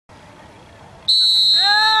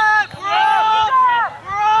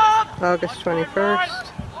August 21st,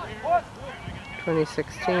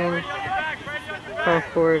 2016,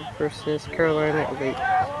 Concorde versus Carolina Elite,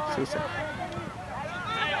 CESA.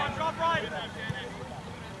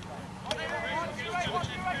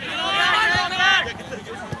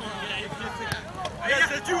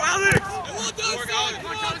 You, Alex!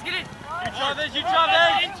 You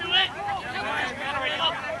Chavez! Into it!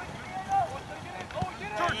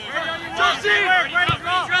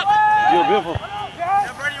 You're beautiful.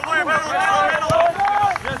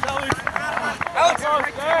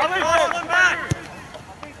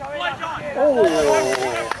 Oh!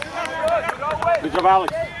 Good job,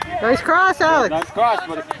 Alex. Nice cross, Alex. Nice cross,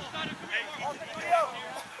 buddy.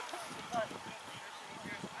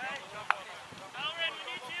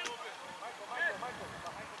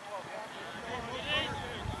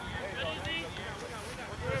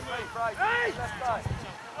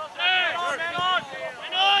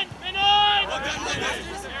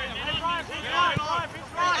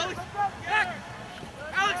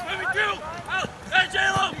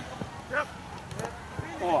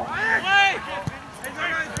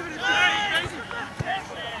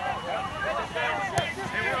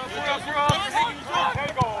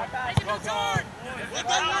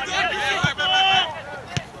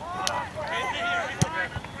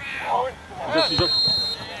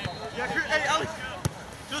 Hey, Alex!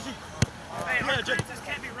 Josie! Hey, our defenses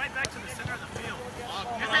can't be right back to the center of the field.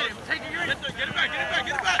 Take it, get it back, get it back,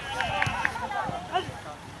 get it back!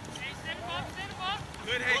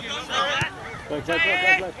 Good, hey,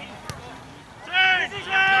 Back. Turn!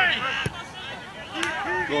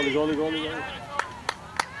 Goalie.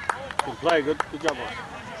 Good play, good job, boss.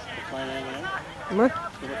 Good play, Come on.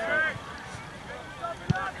 Good offside.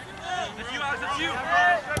 It's you, Alex, it's you!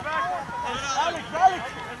 Alex!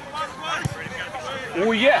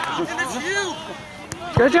 Oh, yeah! It's you!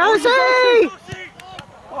 Go, Josie!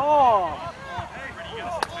 Oh!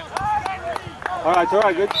 All right,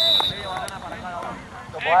 good.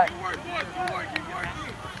 Hey, good work.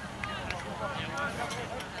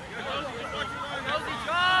 Josie,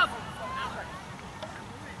 job!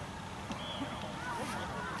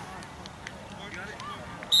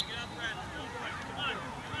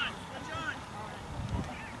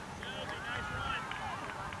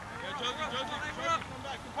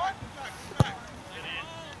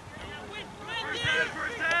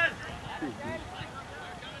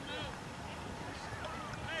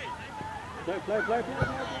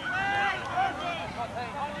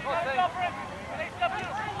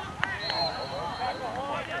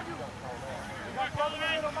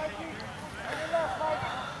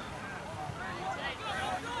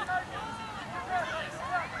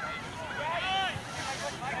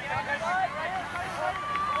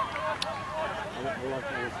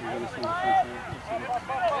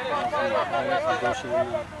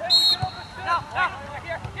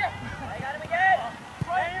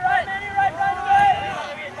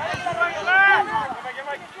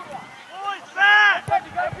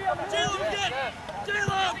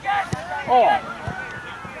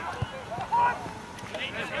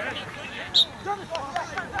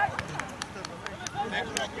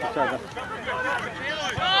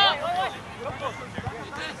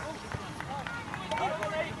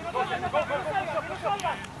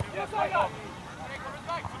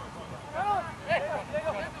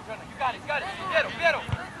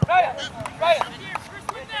 Play.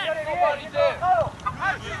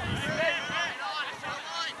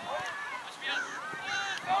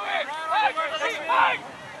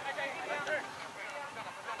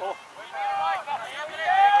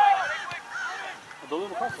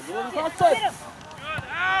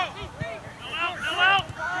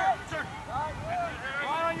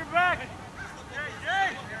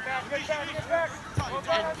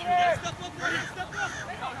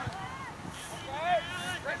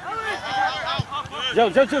 Joe.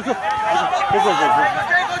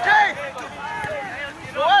 Okay.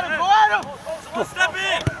 Go at him! Step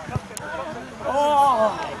in!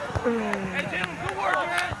 Oh! Hey, Taylor, good work,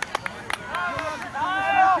 man!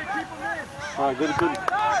 All right, good. Hey,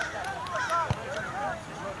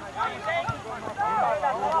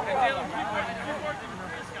 Taylor, keep working.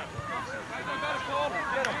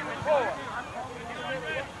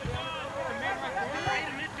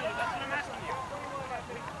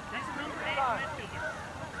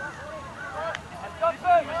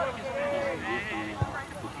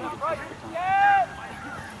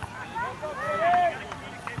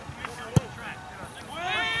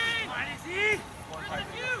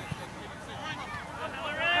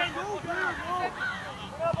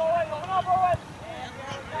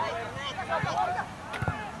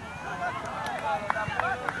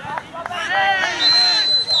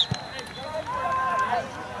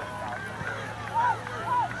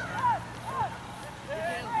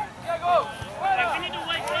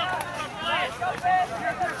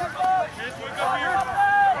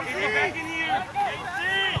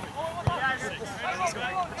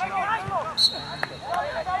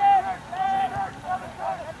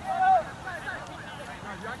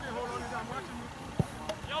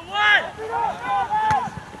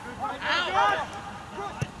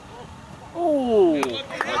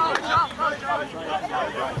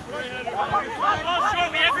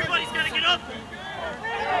 Everybody's got to get up.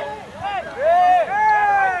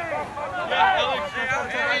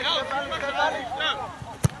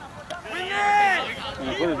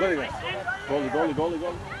 Goalie.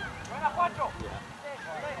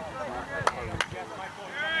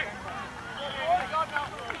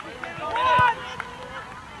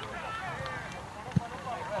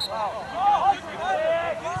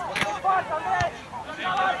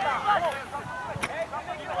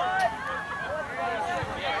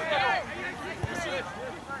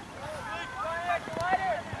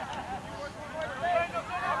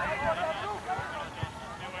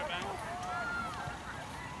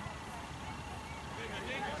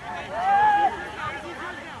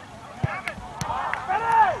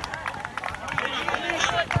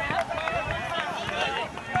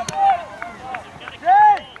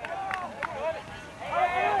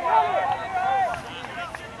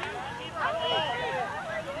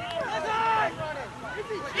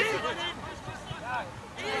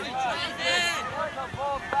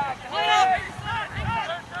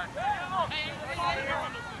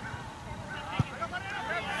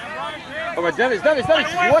 Come on, Dennis.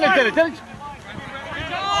 You want it, Dennis.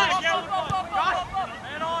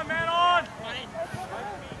 Man on.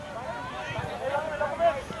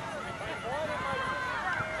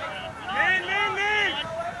 Man.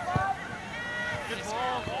 Good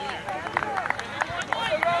ball.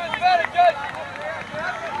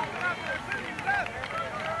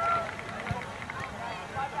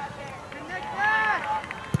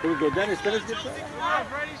 Here we go, Dennis. Get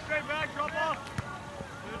Brady, straight back, drop off.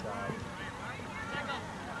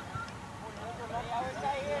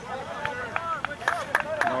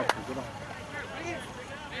 Good on.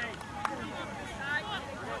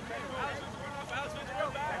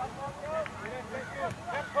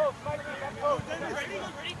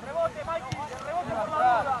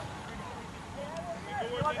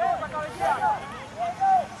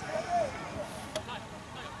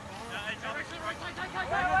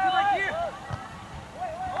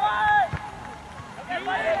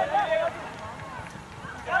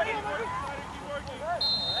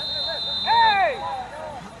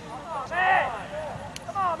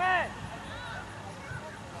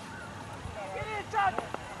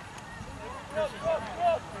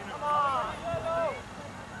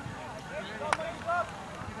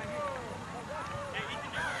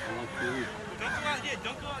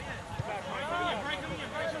 Don't go out yet. You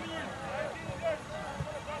break him in.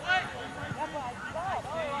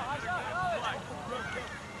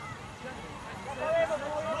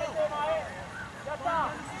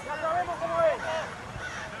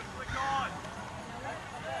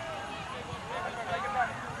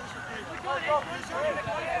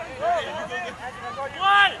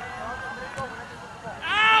 One!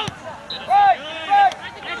 Out!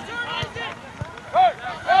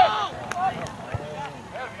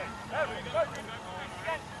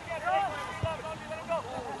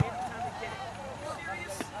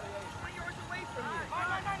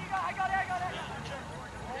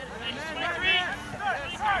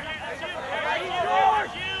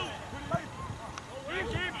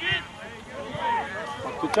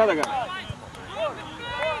 Each other, guys.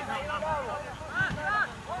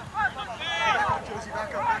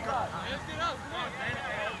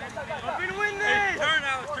 Turn,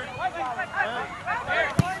 Alex.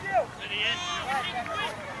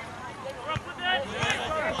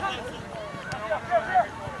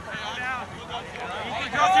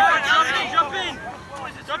 Jump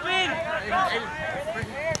in.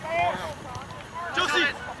 Josie.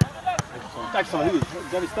 Excellent.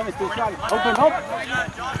 Dennis, still trying. Open up.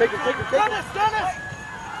 Take it. Dennis.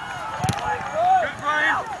 Good,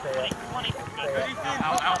 Brian. 20. Good, Ethan.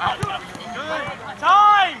 Out. Good.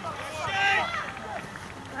 Time.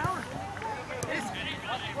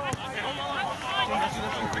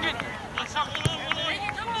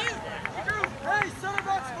 Hey, center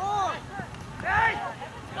back small. Hey.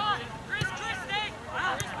 Chris, stay.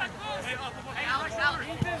 Hey, Alex.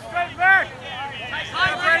 Ethan, straight back.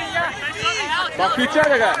 Back to each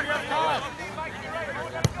other, guys.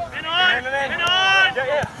 In on.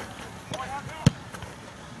 Yeah.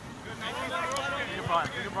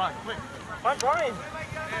 Good, Brian. Quick. Come on, Brian.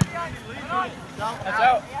 That's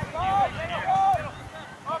out.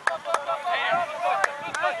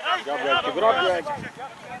 Good job, Greg.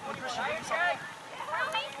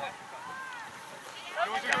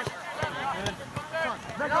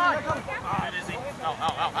 Out.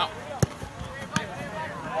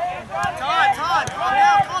 Todd,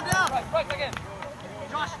 calm down.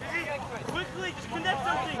 Josh, quickly, just connect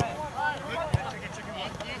something.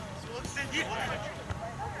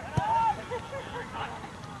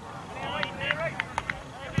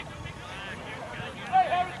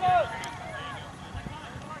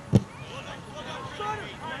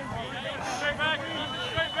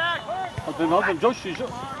 No, then Joshi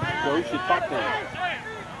back there.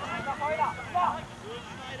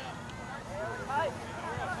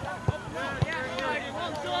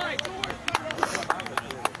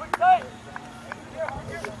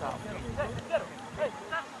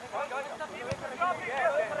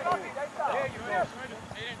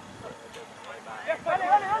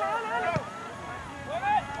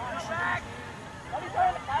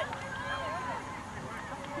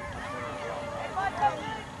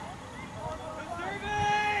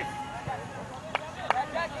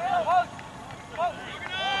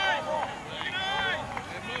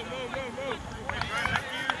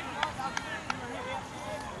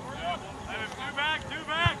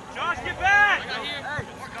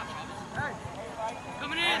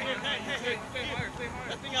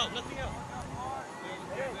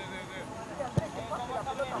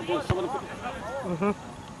 Mm-hmm.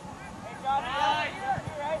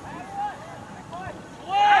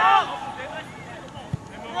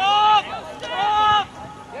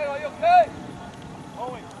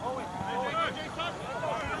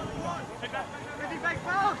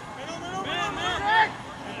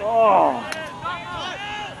 Oh!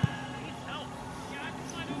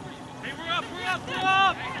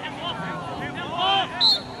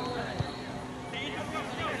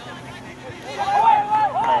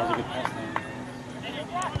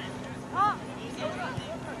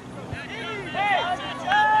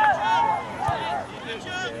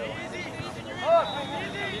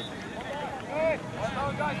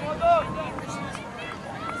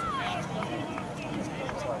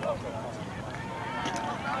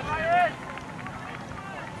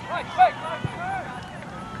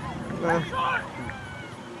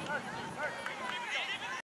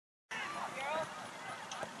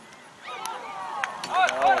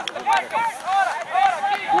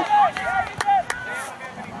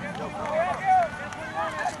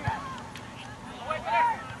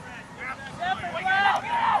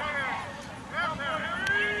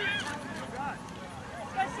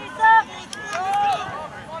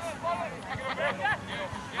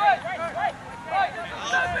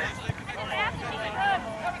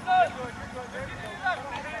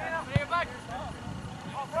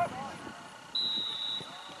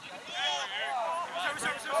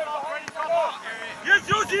 Yes,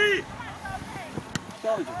 Josie!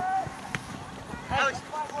 Alex!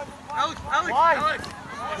 Alex! Alex! Wide. Alex!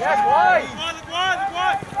 Yes, wide!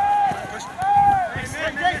 Wide!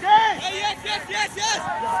 Hey, yes!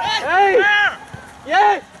 Hey!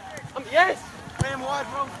 Yes! Yes! Play him wide,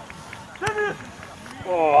 bro.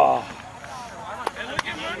 Oh! And look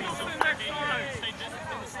at Murphy next time. Stay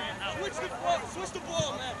disciplined to stand out. Switch the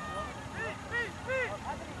ball, man.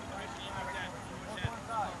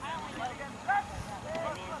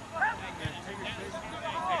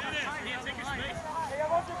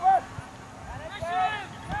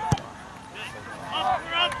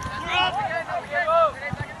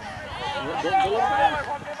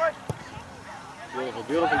 Beautiful,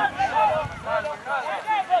 beautiful.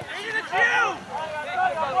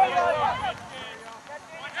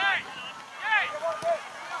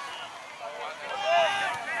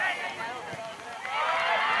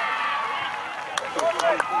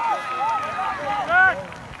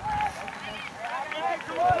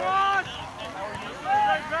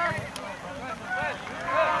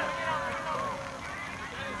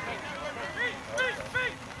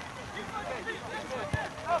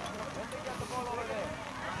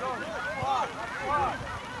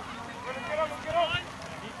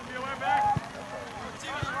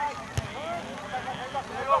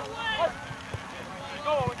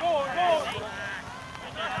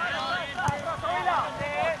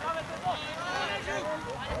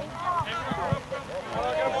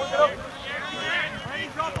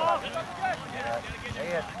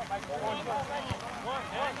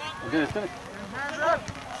 It's finished.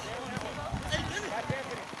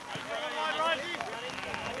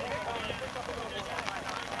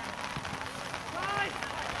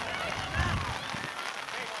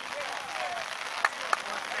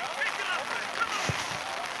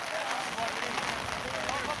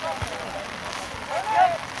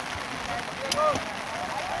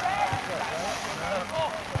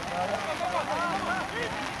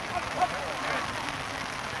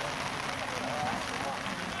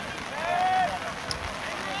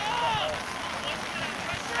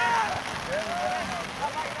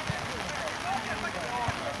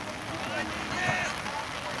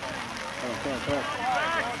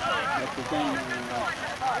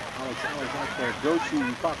 Josie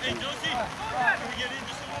and Fox. Hey, Josie, can we get in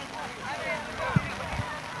just a little?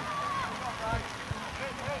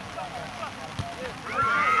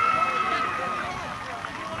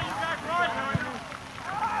 Back, Rod.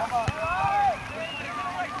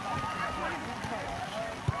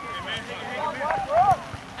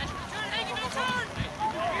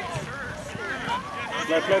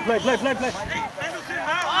 Play. Hey, Pendleton,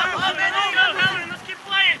 let's keep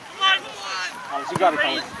playing. Come on. Alex, you got it,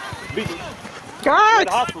 Alex. Beat it. God!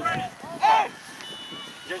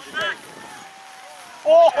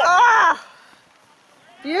 Oh! Ah!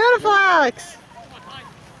 Beautiful, Alex.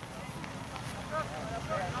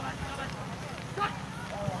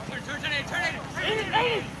 Turn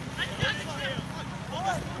it.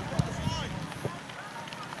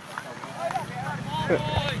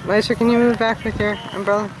 Maestro, can you move back with your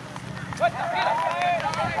umbrella?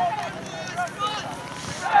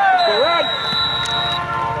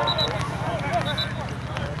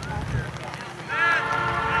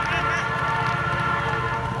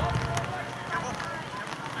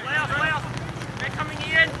 Playoffs. They're coming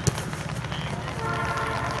in.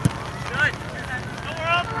 Good. Go, we're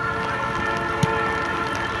up.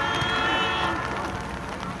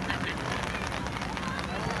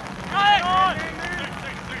 Right.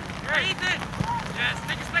 Hey, Ethan. Yes,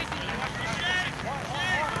 take your space, Ethan.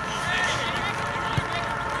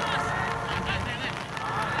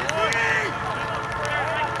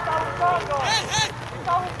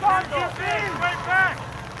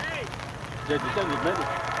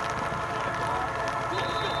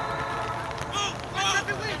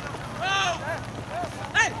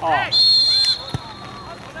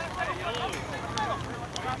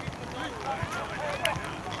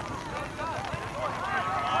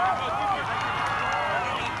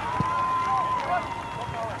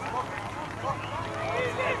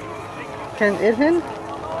 Can it hit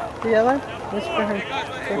the yellow? What's for him?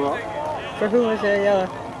 For who was the yellow?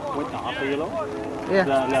 What the half yellow? Yeah.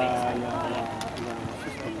 La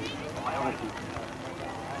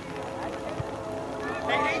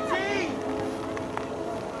Hey,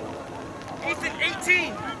 18! Ethan,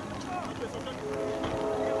 18!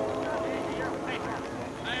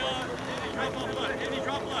 Hey,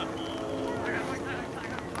 drop left.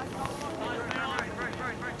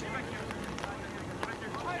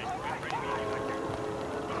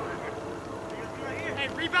 Hey,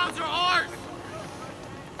 rebounds are ours!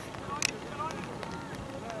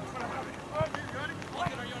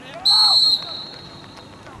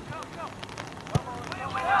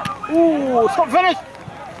 Ooh, stop finish!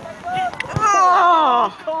 Oh!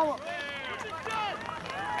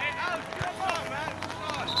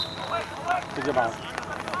 Good job, Alex.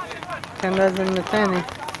 10 dozen to 10.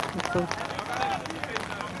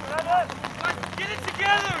 Get it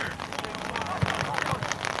together!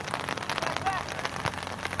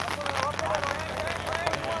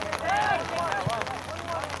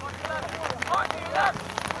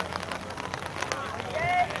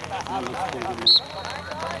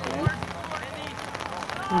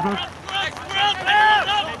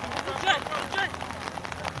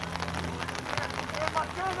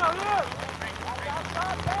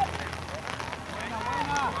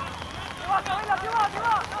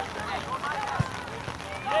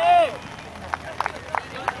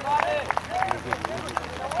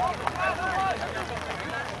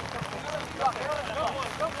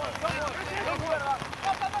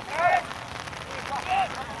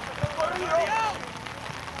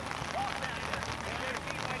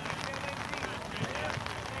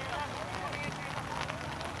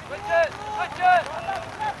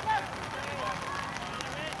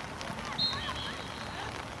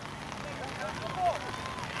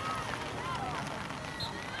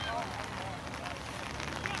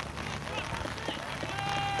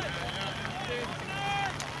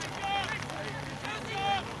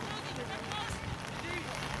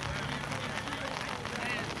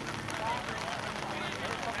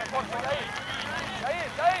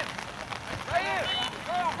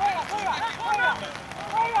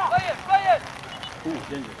 Ooh,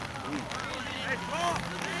 danger.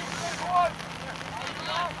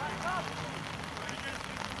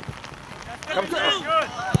 Come to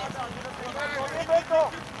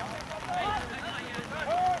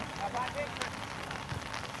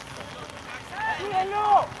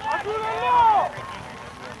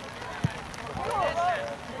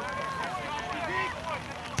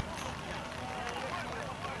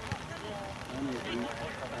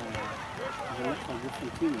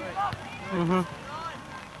Mm-hmm.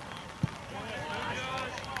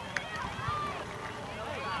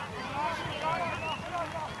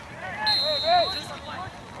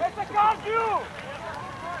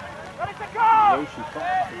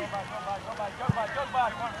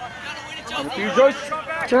 You, Joyce.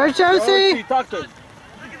 George Josie! Talk to him.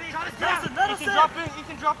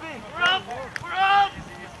 Ethan, drop in. We're up.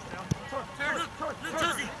 Look,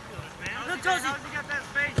 Josie. Look, Josie. How's he got that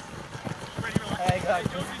space? Hey, guys.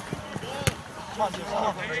 Come on, Josie.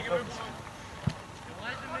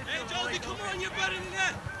 Hey, Josie, come on, you're better than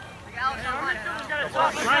that.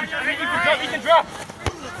 He can drop.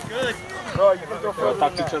 Good.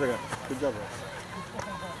 Talk to each other, guys. Good job, guys.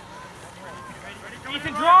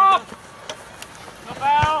 Ethan, drop! No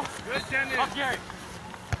foul. Good, Dennis. Up, Gary.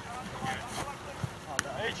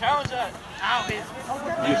 Hey, challenge that. Ow,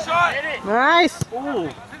 you shot. Hit it. Nice. Ooh.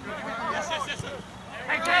 Yes.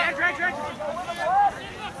 Hey, drag.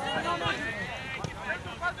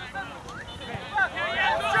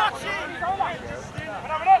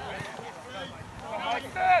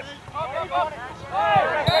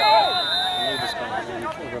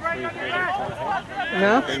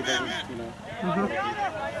 No?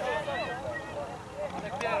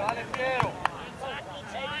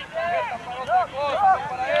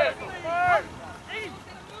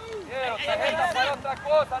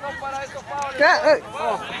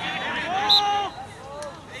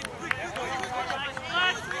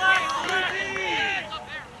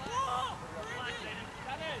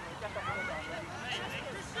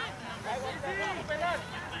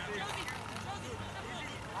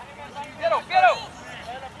 Quiero.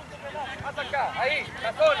 Más acá, ahí,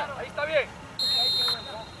 la zona, ahí está bien.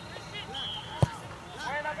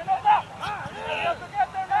 Buena pelota.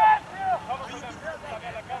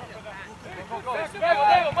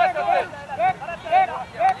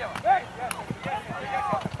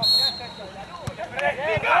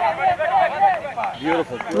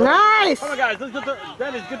 Beautiful. Nice. Come on, guys. Let's get the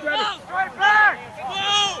Dennis. Get ready. Right back.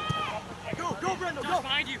 Go, Brenda. Go.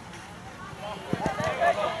 Behind you.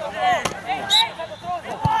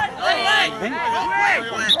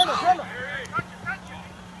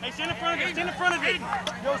 Hey, stand in front of it.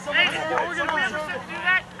 Yo, someone we're going to do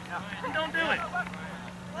that. Then don't do it.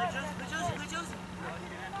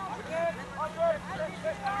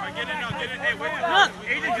 Alright, get in now, get in. Hey, wait. Look,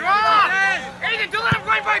 Aiden, drop! Aiden, don't let him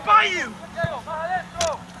run right by you!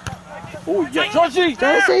 Oh, yeah. Georgie!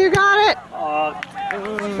 Josie, you got it.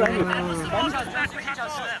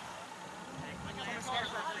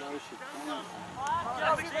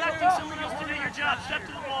 Someone else to do your job. Step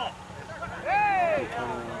to the ball. Hey!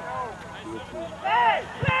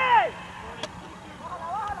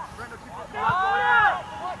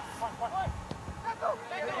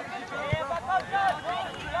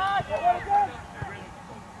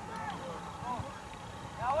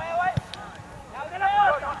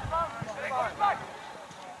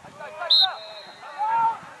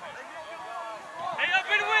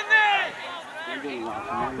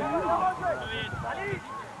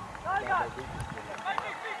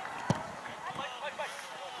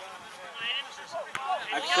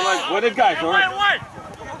 Excellent. What did guys, all right?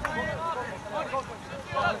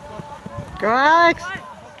 Go, Alex.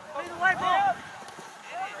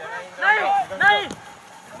 Nice.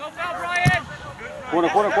 No foul, Brian.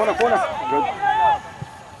 Corner. Good.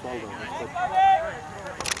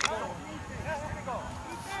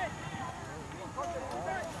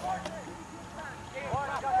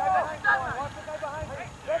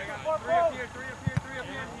 Well done.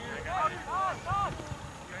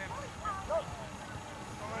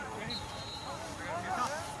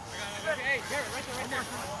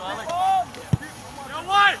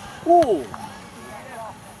 Ooh.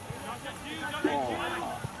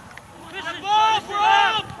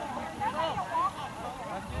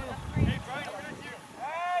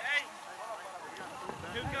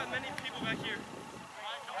 You've got many people back here.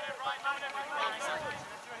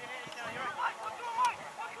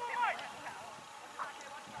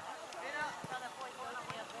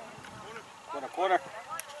 Corner.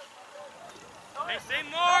 Hey, say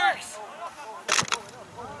marks!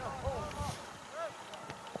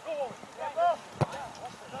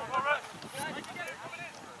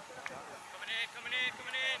 Coming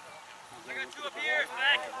in. I got two up here.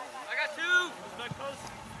 Back. I got two. Back post.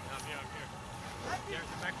 Up here. There's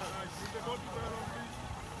the back post.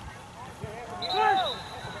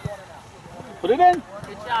 Put it in.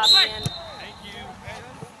 Good job, man. Thank you.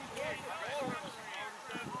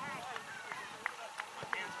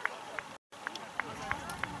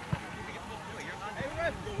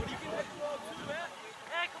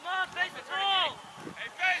 Hey, come on, face patrol! Hey,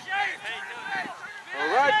 face! All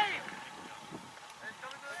right.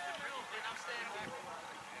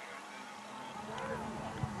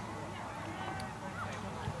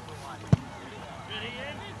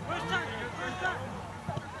 First time.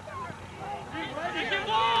 Take your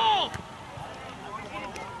ball!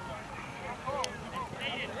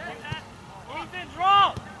 Ethan,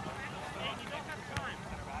 draw!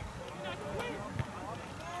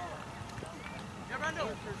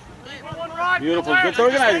 Beautiful. Get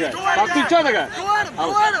organized, guys. Talk to each other, guys. Go at him!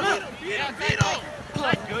 Vito!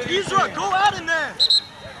 Ezra, go at him there!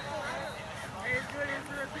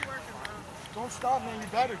 Don't stop, man. You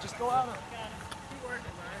better. Just go out of it.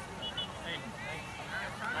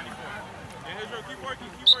 Keep working.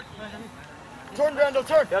 Turn, Brando,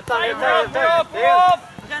 turn. Your turn.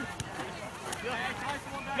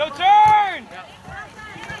 Your turn.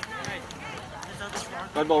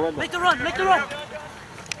 Red ball. Make the run.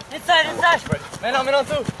 Inside. Man on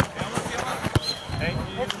two.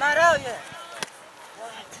 It's not out yet.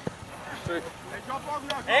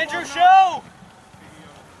 Andrew, show.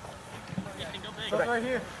 Right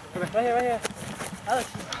here. Right here. Alex.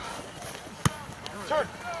 Turn.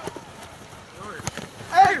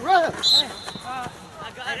 Hey, run it. I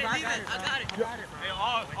got it. Leave it. I got it.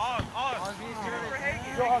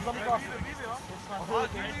 Yo, Oz, let me cross it.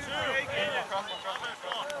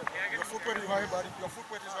 Your foot wedge is right here, buddy. Your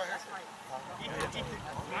foot wedge is right here.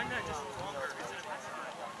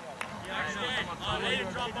 They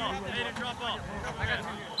didn't drop off. I got two.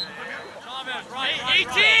 Chavez, right.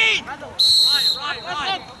 18! Right.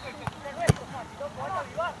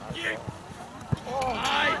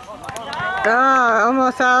 Ah,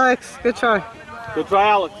 almost, Alex. Good try. Good try,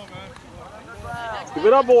 Alex. Give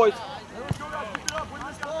it up, boys.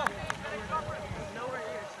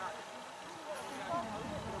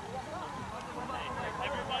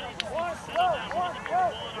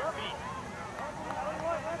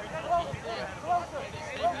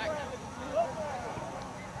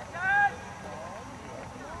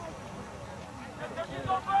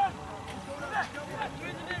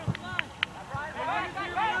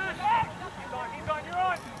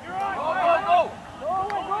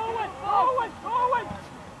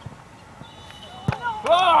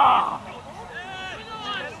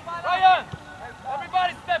 Ryan,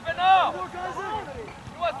 everybody stepping up.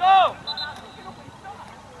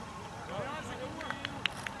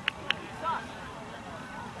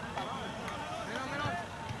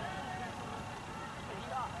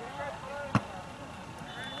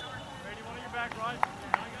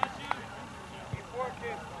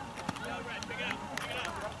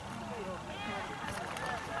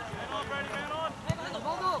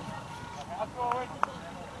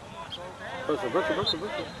 USA. Versa.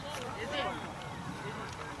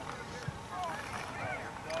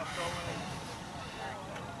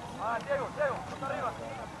 Diego, ponte arriba.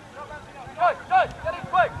 Judge, get in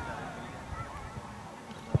quick.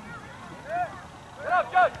 Get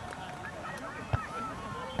up, Judge.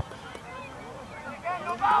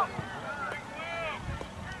 Go out.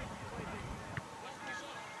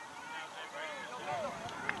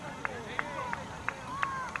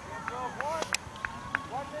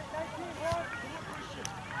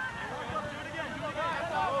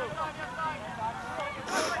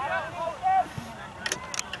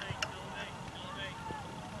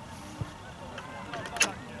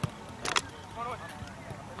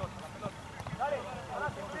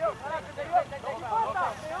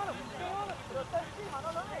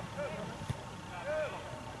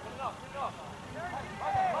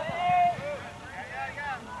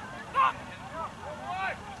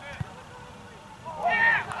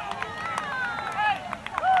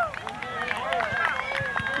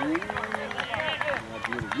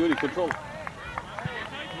 Beauty control.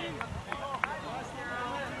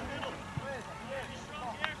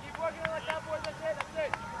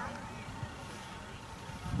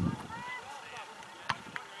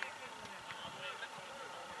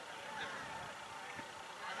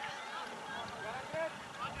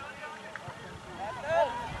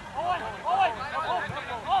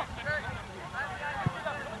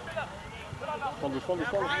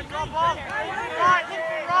 Follow.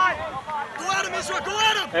 Go at him, Ezra, go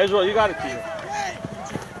at him! Ezra, you got it, Peter.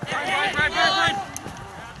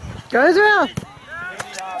 Go, Israel.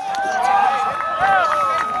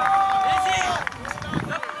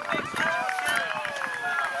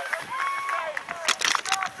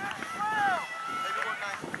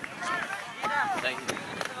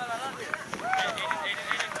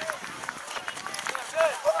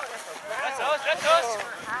 That's us.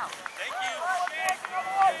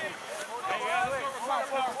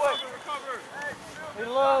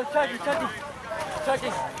 Chucky.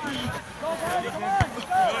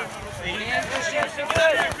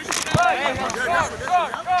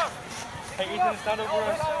 Hey, Ethan, stand over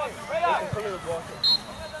us. Ethan, come here, boy.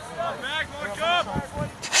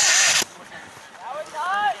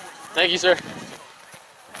 Thank you, sir.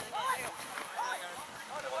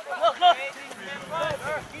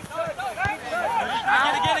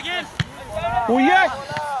 Again. Oh, yes!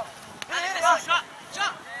 Shot.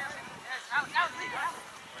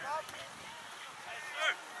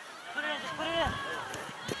 Put it in.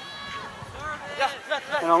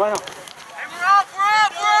 Bueno. Hey, we're up.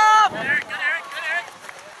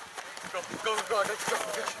 Go.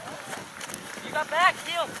 You got back,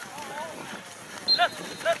 Steele. Look,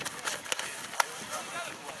 look.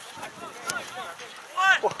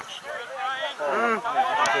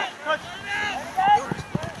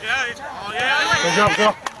 Good job,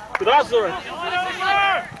 girl. Good answer.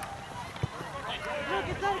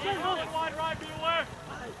 Wide right, be aware.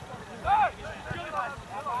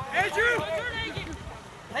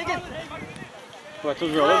 Wat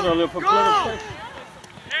is wel, dat is op een plek.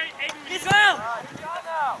 He's round.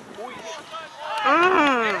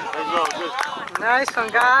 Nice one,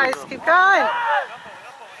 guys. Keep going.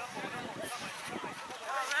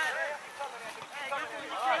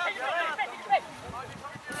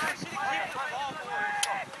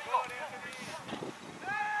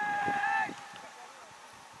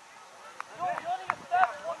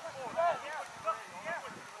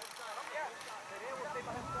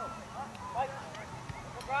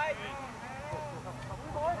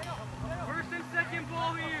 First and second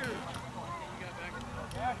ball here.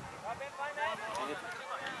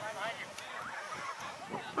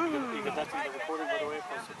 You got that to the recording, by the way,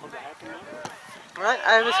 for the happening. What?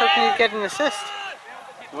 I was hoping you'd get an assist.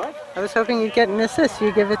 What? I was hoping you'd get an assist.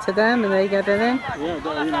 You give it to them and they get it in.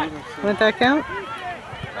 Yeah, you know. Wouldn't that count?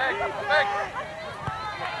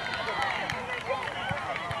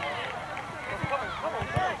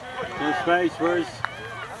 In space, where's...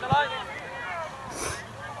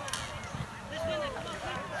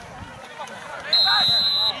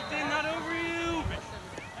 Ethan, not over you.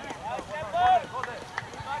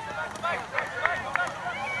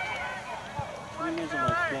 Can you imagine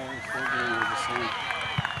like flying forward with the same?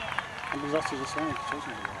 And there's also the same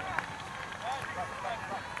situation.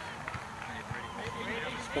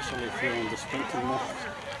 Especially if you're on the sprinting mode,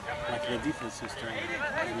 like the defense is trying in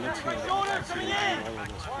midfield, actually all of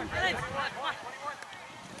those sprinters.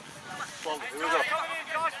 Here we go. Coming in,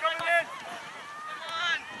 Josh, coming in.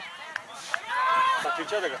 Back to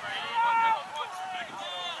each other.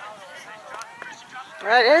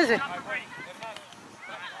 Right, easy.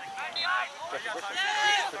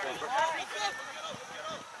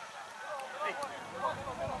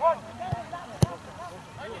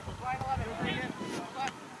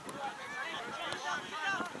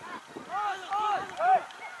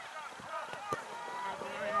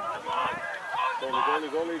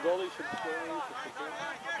 Goalie. ¡Se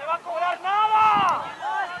va a cobrar nada!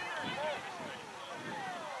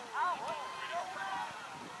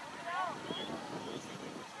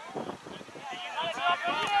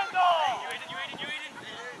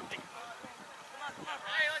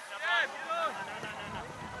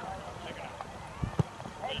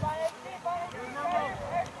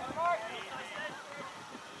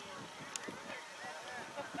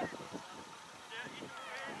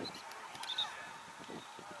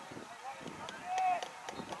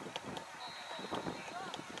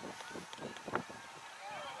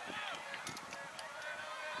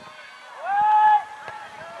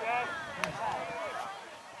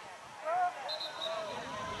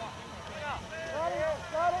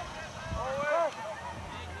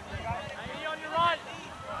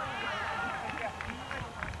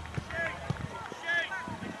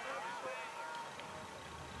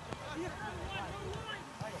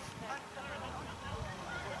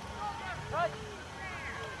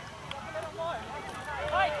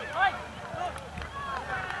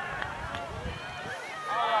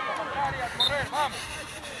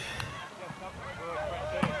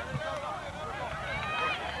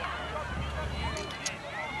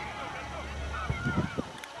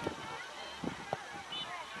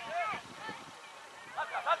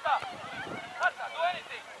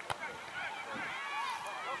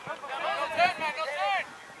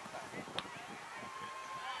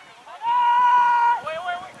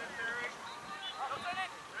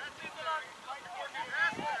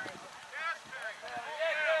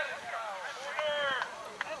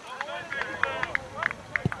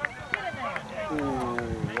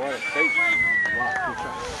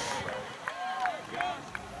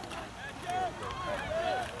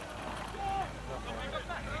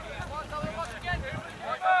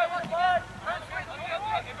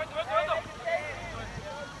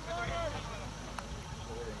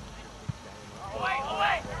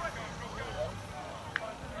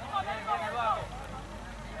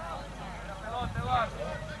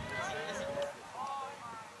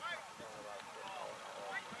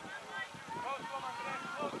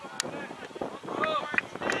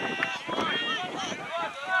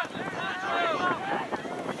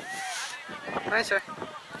 Right, sir.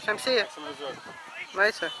 Shamsiya.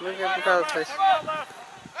 Right, sir. Move your ball, please.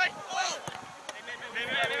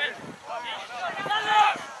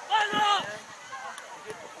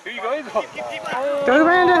 Here you Go to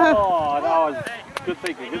Miranda. Oh, that was good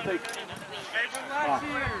thinking, good thinking. Ah.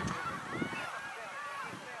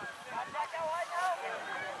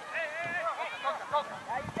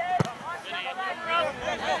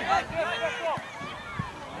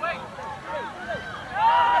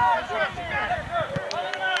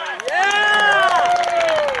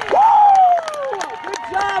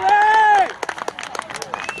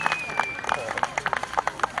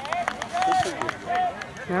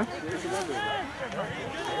 Yeah.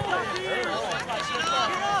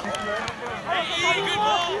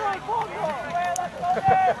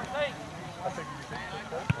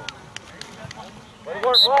 Good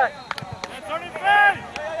work, Black. Turn it back!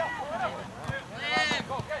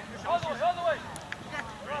 All the way.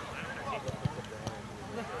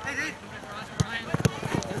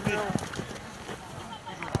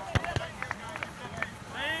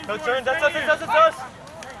 No turn, that's us.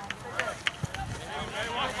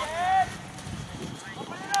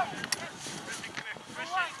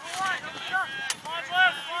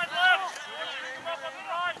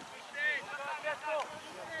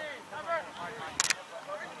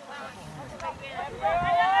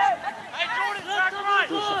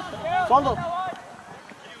 Fondo.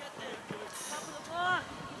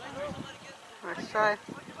 Nice try.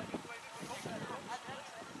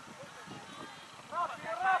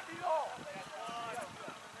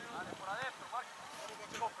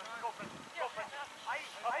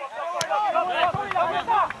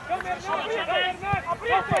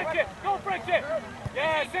 Go, Frankie!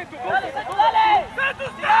 Yeah, Sentu, go! Sentu,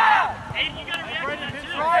 Aiden, you gotta react to that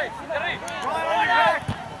too. right!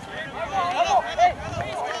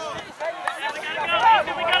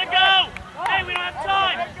 Hey, we gotta go! Hey, we don't have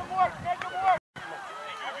time! Make him work!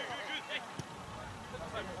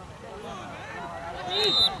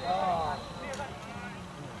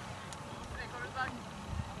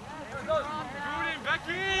 Back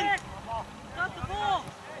in! Stop the ball!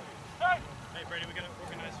 Hey, Brady, we gotta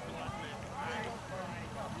organize for the last minute.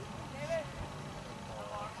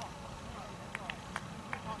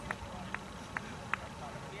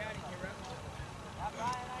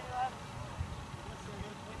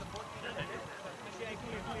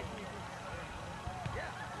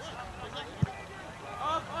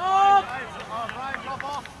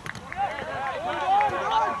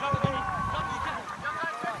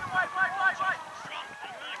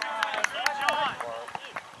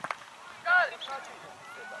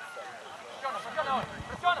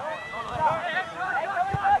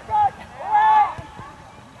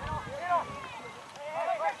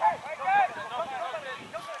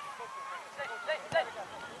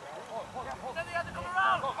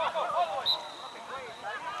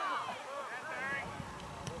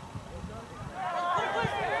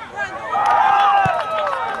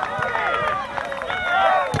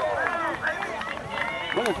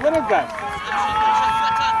 What is that?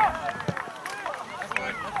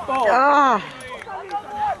 Oh. Ah.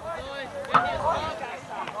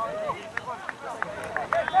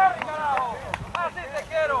 Así te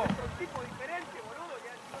quiero.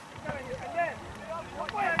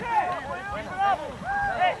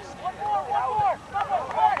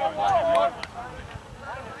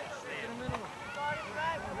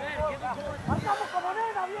 Marcamos como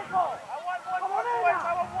nena, viejo. Como nena.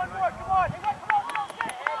 Come on.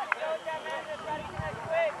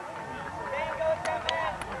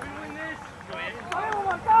 Sabemos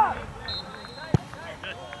marcar.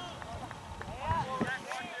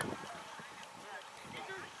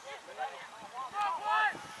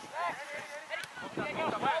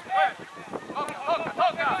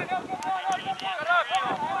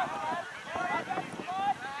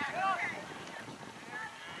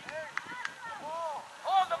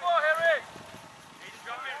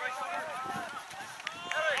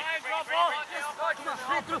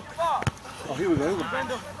 Oh, here we go.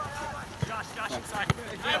 Josh, inside.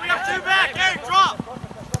 Hey, we have two back! Hey, drop!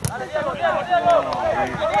 Let's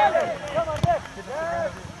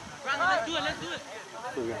do it.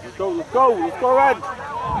 Let's go, Red.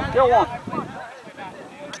 Get one.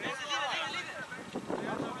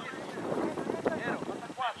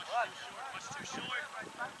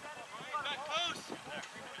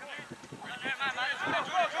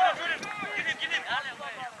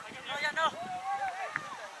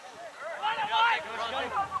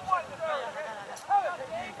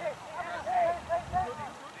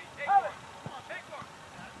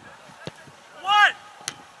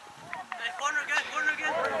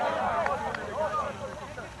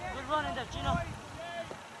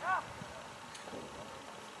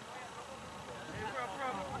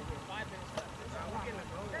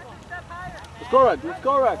 Let's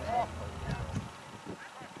go, Red.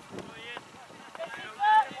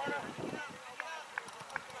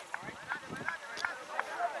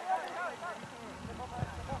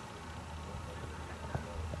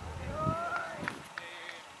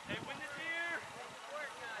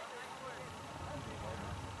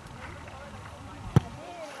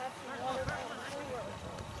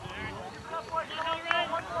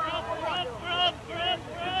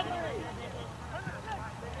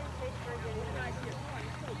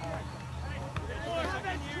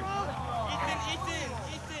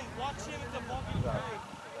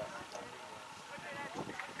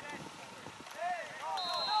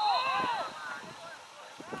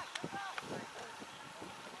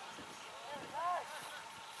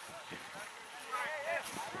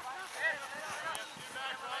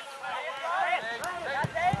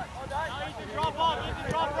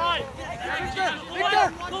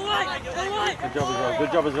 Good job, Israel.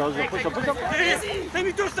 Good job, Israel. Push up, push up. Send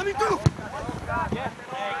me through, send me through.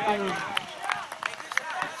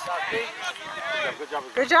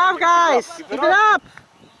 Good job, guys. Keep it up.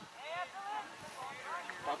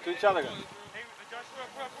 Talk to each other, guys.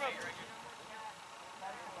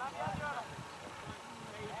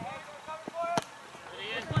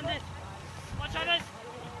 Watch out, guys.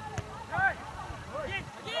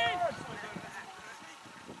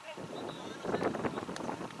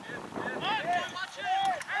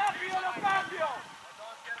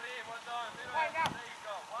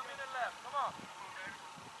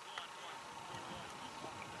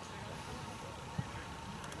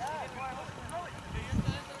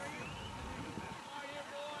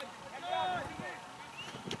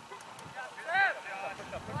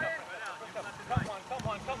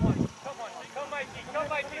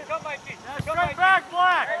 Straight back,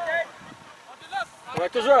 Black!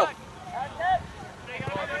 Right to Israel.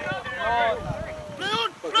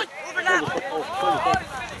 Again.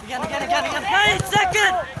 9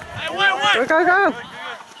 seconds! Hey, wait! Go, go, go.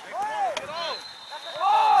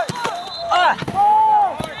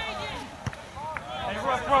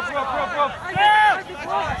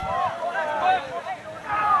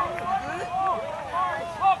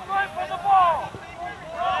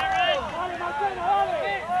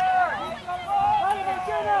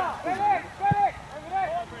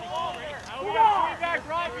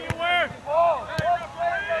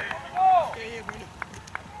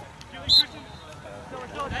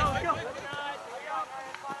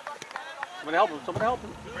 Somebody help him, somebody help him.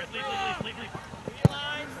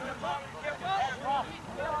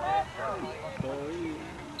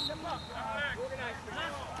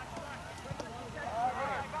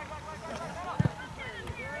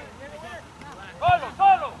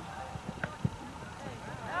 Solo!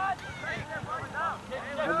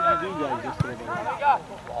 How did you guys just today?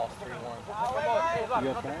 Lost 3-1.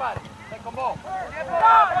 You got that? Sei con Bo.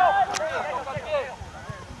 Tocca al piede.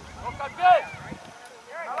 Tocca al piede.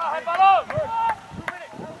 Trabaja el balón.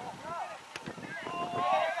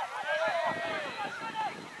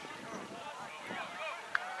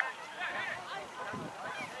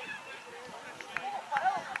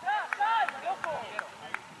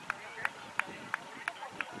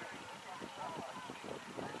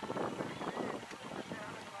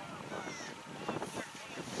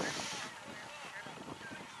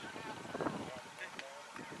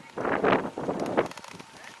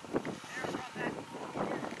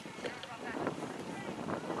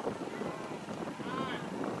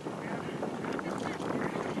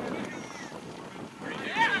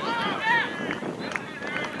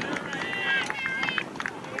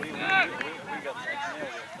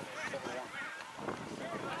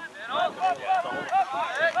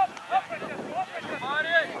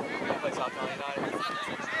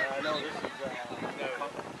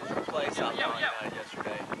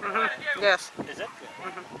 Yes. Is it?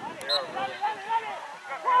 Oh,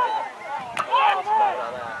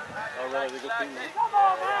 really? They're a good team, man.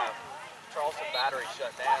 Charleston battery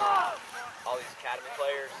shut down. All these academy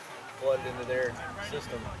players flooded into their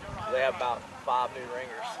system. So they have about 5 new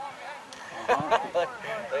ringers.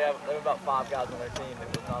 they have about 5 guys on their team that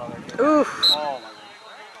was not on their team. Oof. Oh, my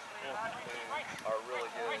God. Are really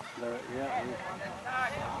good. Yeah.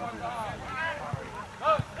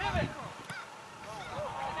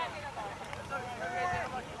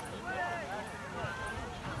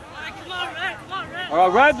 All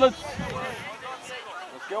right, Red, let's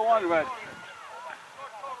go on, Red.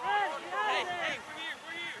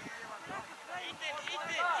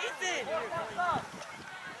 Ethan!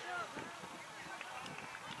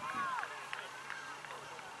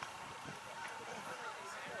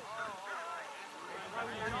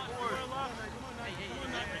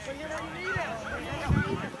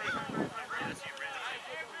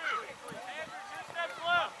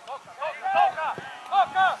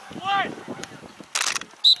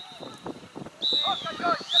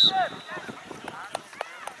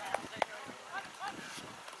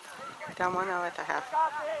 Down 1-0 at the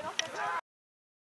half.